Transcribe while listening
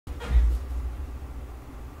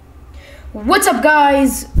What's up,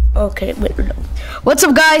 guys? Okay, wait, no. What's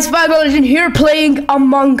up, guys? Fahad here playing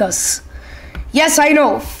Among Us. Yes, I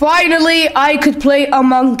know. Finally, I could play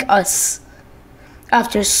Among Us.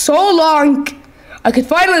 After so long, I could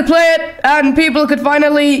finally play it, and people could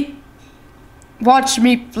finally watch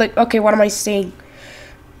me play. Okay, what am I saying?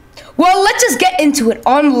 Well, let's just get into it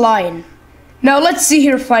online. Now, let's see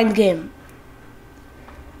here. Find game.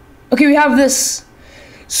 Okay, we have this.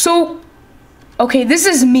 So, okay, this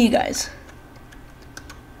is me, guys.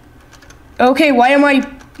 Okay, why am I...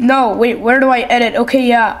 No, wait, where do I edit? Okay,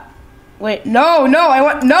 yeah. Wait, no,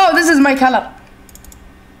 this is my color.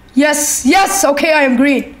 Yes, okay, I am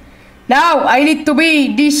green. Now, I need to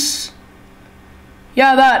be this.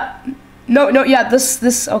 Yeah, that. No, yeah,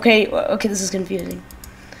 this, okay, this is confusing.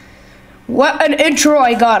 What an intro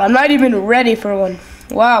I got. I'm not even ready for one.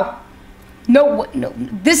 Wow. No,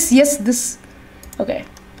 this, yes, this. Okay.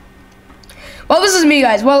 Well, this is me,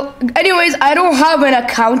 guys. Well, anyways, I don't have an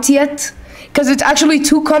account yet, because it's actually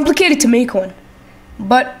too complicated to make one.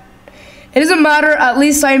 But it doesn't matter, at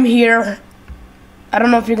least I'm here. I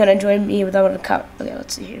don't know if you're gonna join me without an account. Okay,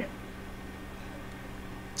 let's see here.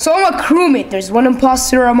 So I'm a crewmate. There's one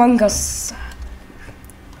imposter among us.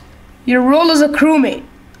 Your role is a crewmate.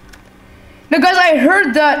 Now, guys, I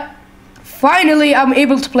heard that finally I'm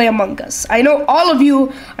able to play Among Us. I know all of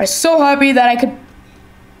you are so happy that I could...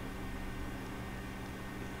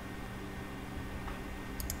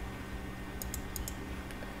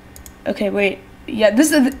 Okay, wait. Yeah,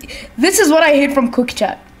 this is what I hate from Quick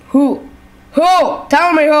Chat. Who?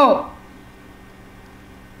 Tell me who.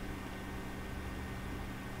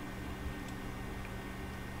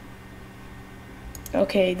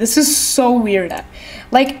 Okay, this is so weird.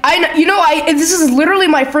 Like, this is literally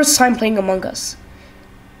my first time playing Among Us.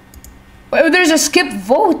 Wait, there's a skip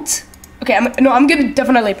vote. Okay, I'm gonna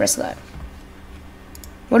definitely press that.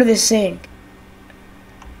 What are they saying?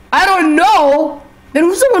 I don't know. Then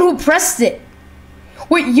who's the one who pressed it?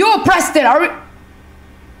 Wait, you pressed it.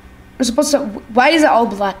 We're supposed to... Why is it all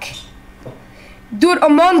black? Dude,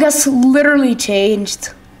 Among Us literally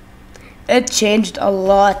changed. It changed a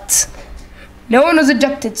lot. No one was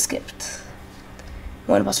ejected, skipped.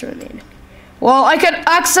 One of us remaining. Well, I can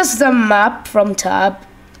access the map from tab.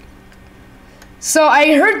 So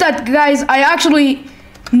I heard that, guys, I actually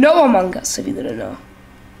know Among Us, if you didn't know.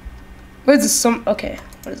 What is this? Okay,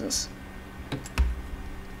 what is this?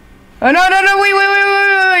 Oh, no,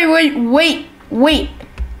 wait.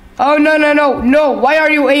 Oh, no. Why are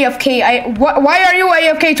you AFK? Why are you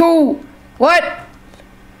AFK too? What?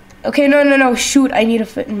 Okay, no. Shoot, I need to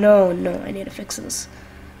fix... No, I need to fix this.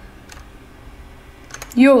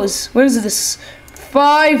 What is this?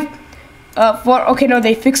 5, 4... Okay, no,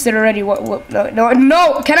 they fixed it already. What?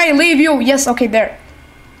 No. Can I leave you? Yes, okay, there.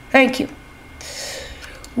 Thank you.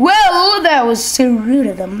 Well, that was so rude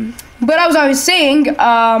of them. But as I was saying,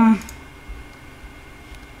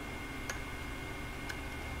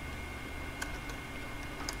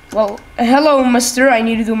 well, hello, mister. I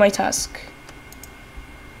need to do my task.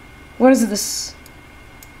 What is this?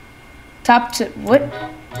 Tap to... What?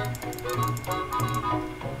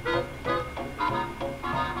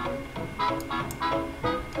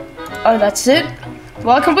 Oh, that's it?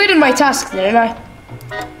 Well, I completed my task, didn't I?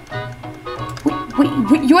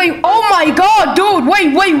 Wait. Oh my god, dude.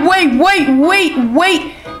 Wait.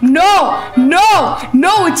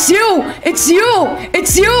 No, it's you.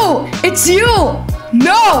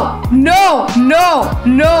 No.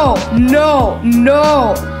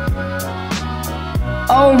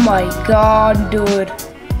 Oh my god, dude.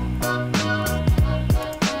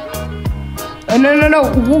 No.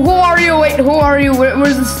 Who are you? Wait, who are you?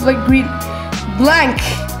 Where's this, like, green... Blank.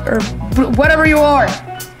 Or whatever you are.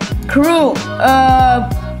 Crew.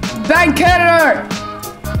 Bank editor.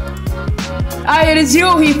 It is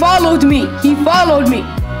you. He followed me.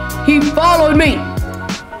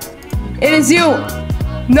 It is you.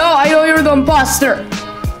 No, I know you're the imposter.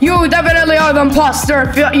 You definitely are the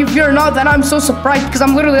imposter. If you're not, then I'm so surprised because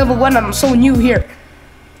I'm literally level 1 and I'm so new here.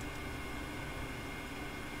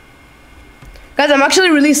 Guys, I'm actually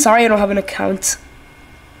really sorry I don't have an account.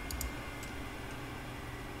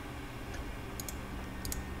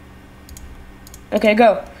 Okay,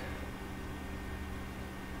 go.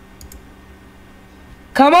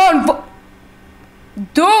 Come on,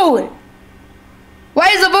 dude. Why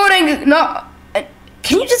is the voting? No,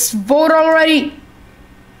 can you just vote already?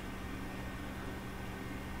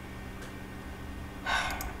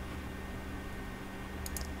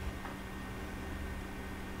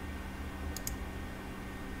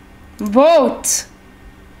 Vote.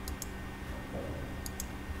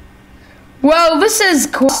 Well, this is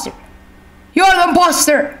cool. You're the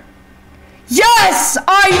imposter. Yes!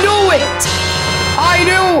 I knew it! I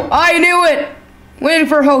knew it! Waiting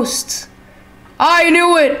for host. I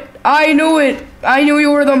knew it! I knew it! I knew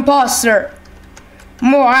you were the imposter.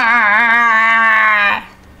 Mwah!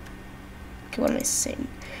 Okay, what am I saying?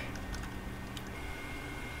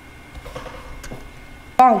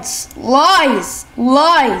 Lies!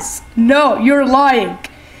 Lies! No, you're lying.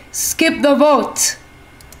 Skip the vote.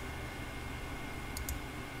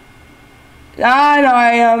 And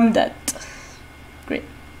I am dead. Great.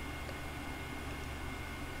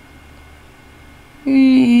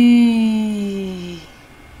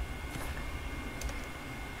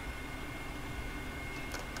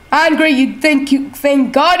 And great,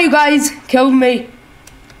 thank God you guys killed me.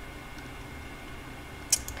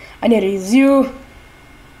 I need to use you.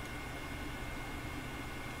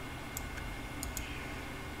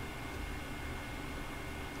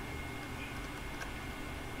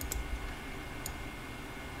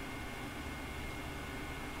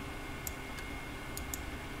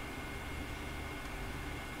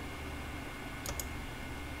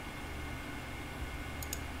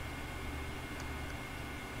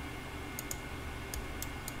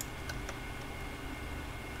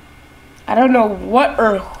 I don't know what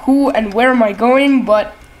or who and where am I going,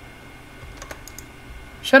 but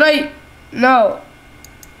should I? No.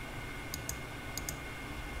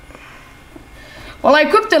 Well, I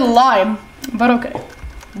cooked in lime, but okay.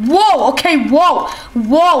 Whoa, okay, whoa,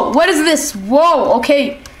 whoa, what is this? Whoa,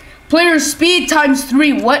 okay. Player speed times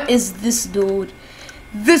 3. What is this, dude?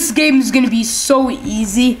 This game is gonna be so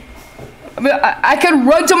easy. I mean, I can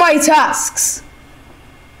run to my tasks.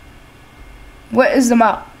 What is the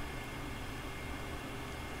map?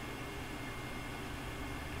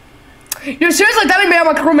 You're seriously telling me I'm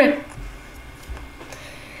a crewmate?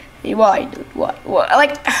 Why, dude? What?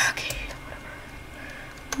 Like, okay,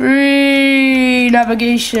 whatever.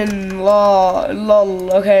 Navigation,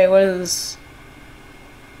 lol. Okay, what is this?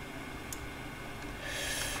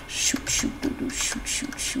 Shoot, dude,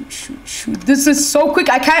 shoot. This is so quick.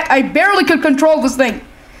 I barely could control this thing.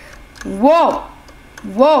 Whoa,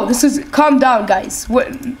 this is, calm down, guys.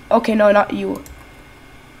 What? Okay, no, not you.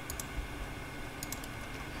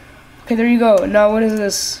 Okay, there you go. Now, what is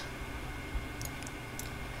this?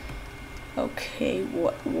 Okay,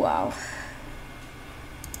 what? Wow.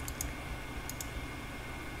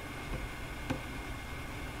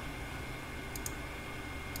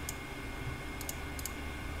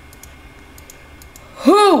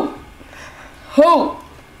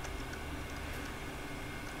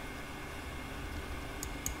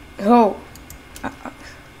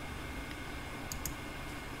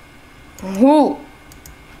 Who?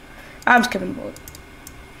 I'm skipping both.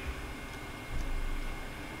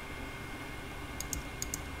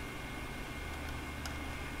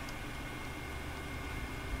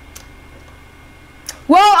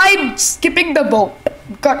 Well, I'm skipping the vote.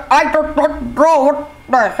 God, I don't know what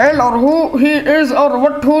the hell or who he is or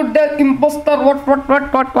who the imposter,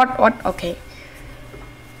 what. Okay.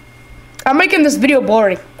 I'm making this video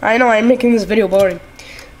boring. I know I'm making this video boring.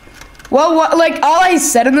 Well, like all I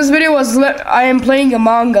said in this video was I am playing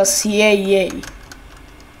Among Us, yay.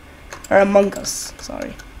 Or Among Us,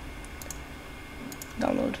 sorry.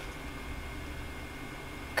 Download.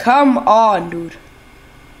 Come on, dude.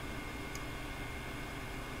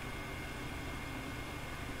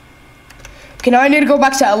 Okay, now I need to go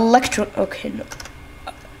back to electro. Okay, no.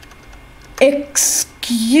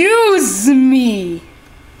 Excuse me.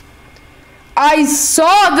 I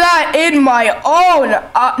saw that in my own.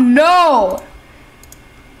 No.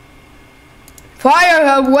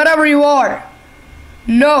 Fire, whatever you are.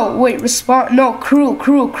 No, wait, respond. No, crew.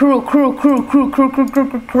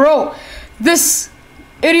 This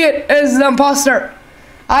idiot is the imposter.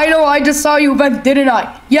 I know, I just saw you vent, didn't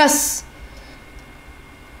I? Yes.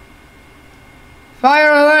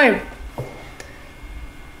 Fire alarm.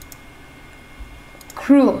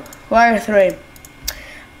 Crew, fire frame.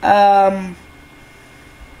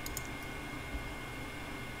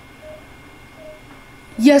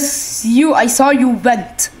 Yes, you. I saw you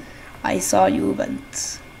vent.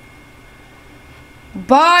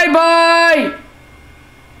 Bye.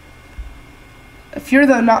 If you're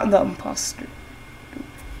not the imposter.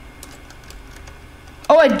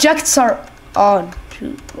 Oh, ejects are on.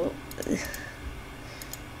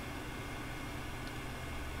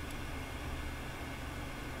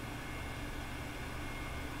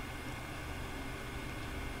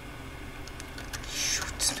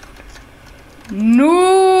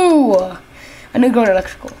 No! I need to go to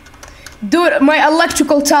electrical. Dude, my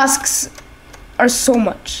electrical tasks are so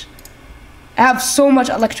much. I have so much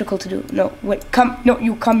electrical to do. No, wait, come. No,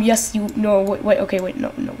 you come. Yes, you. No, wait, okay, wait.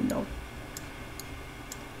 No.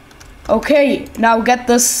 Okay, now get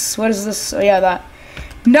this. What is this? Oh yeah, that.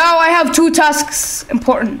 Now I have 2 tasks,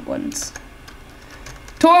 important ones.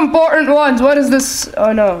 2 important ones. What is this?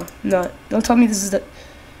 Oh no, no. Don't tell me this is the.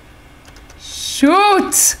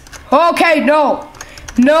 Shoot! Okay, no.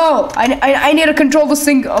 No, I need to control this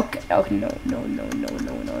thing. Okay, okay, no.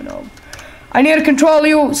 I need to control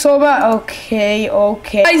you so bad. Okay.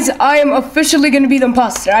 Guys, I am officially gonna be the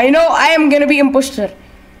imposter. I know I am gonna be imposter.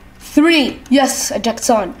 3, yes, eject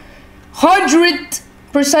on.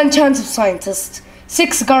 100% chance of scientist.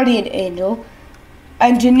 6 guardian angel.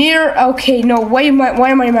 Engineer, okay, no, why am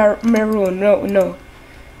I maroon? No.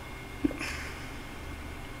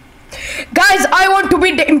 Guys, I want to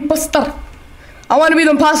be the imposter. I want to be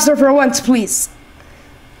the imposter for once, please.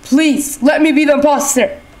 Please, let me be the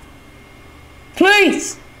imposter.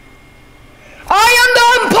 Please. I am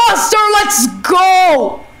the imposter, let's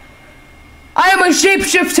go. I am a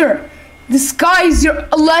shapeshifter. Disguise your,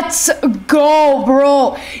 let's go,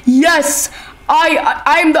 bro. Yes,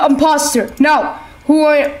 I'm the imposter. Now, who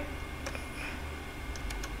I...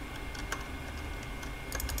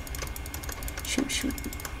 Shoot.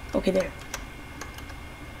 Okay, there.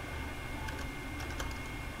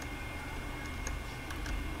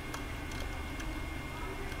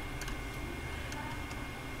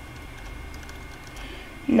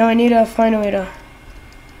 No, I need to find a way to...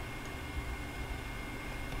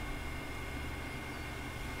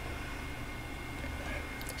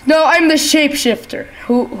 No, I'm the shapeshifter.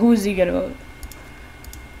 Who's he gonna vote?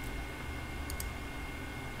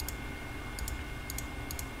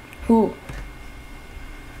 Who?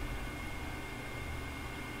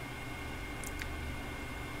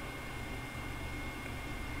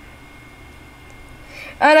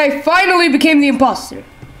 And I finally became the imposter.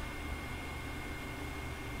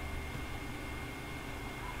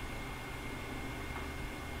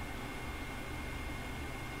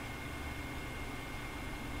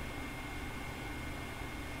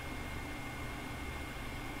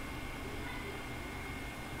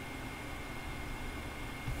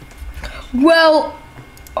 Well,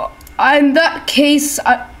 in that case,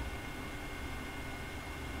 I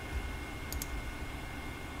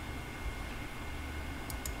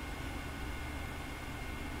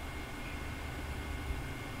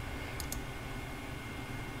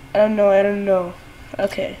don't know.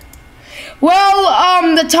 Okay.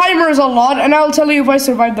 Well, the timer is a lot, and I'll tell you if I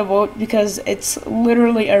survived the vote, because it's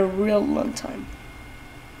literally a real long time.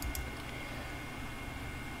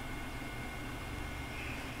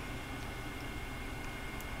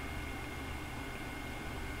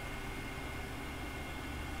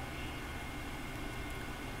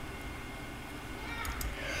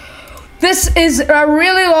 This is a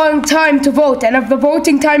really long time to vote, and if the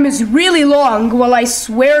voting time is really long, well, I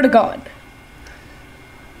swear to God.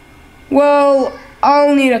 Well,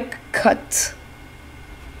 I'll need a cut.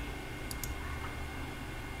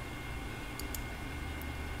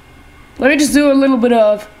 Let me just do a little bit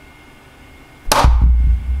of...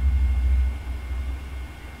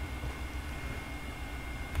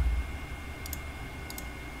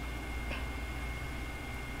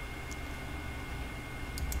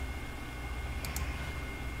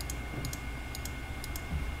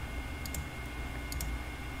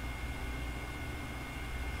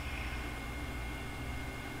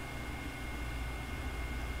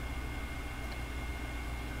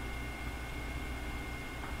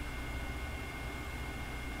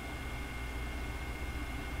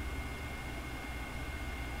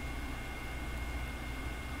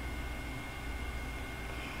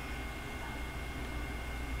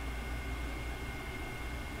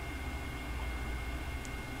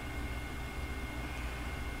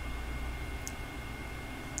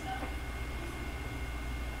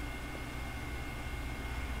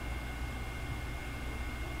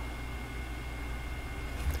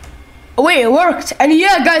 Wait, it worked. And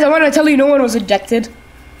yeah, guys, I want to tell you no one was ejected.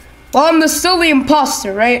 Well, I'm still the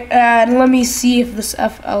imposter, right? And let me see if this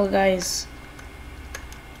FL guys...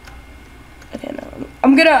 Okay, no.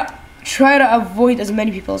 I'm gonna try to avoid as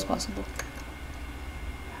many people as possible.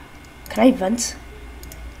 Can I vent?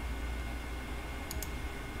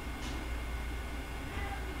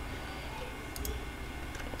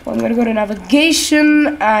 Well, I'm gonna go to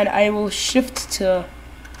navigation and I will shift to...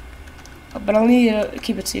 But I'll need to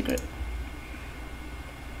keep it secret.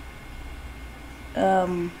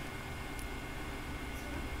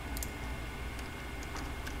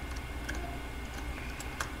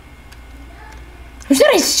 Who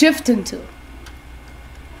should I shift into?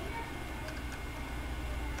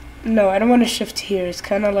 No, I don't want to shift here. It's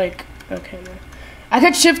kind of like... Okay, no. I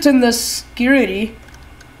could shift in the security.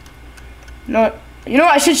 No, you know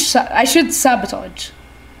what? I should sabotage.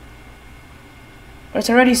 Or it's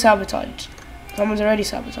already sabotaged. Someone's already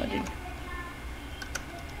sabotaging.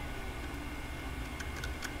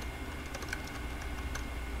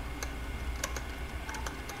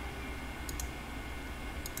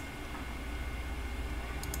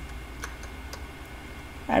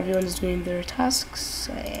 Everyone's doing their tasks.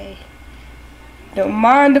 I don't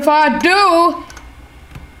mind if I do.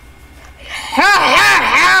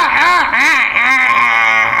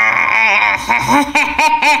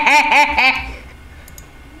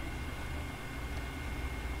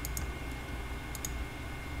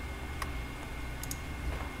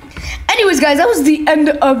 Anyways, guys, that was the end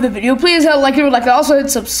of the video. Please hit like it, also hit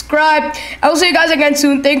subscribe. I will see you guys again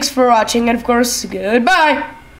soon. Thanks for watching, and of course, goodbye.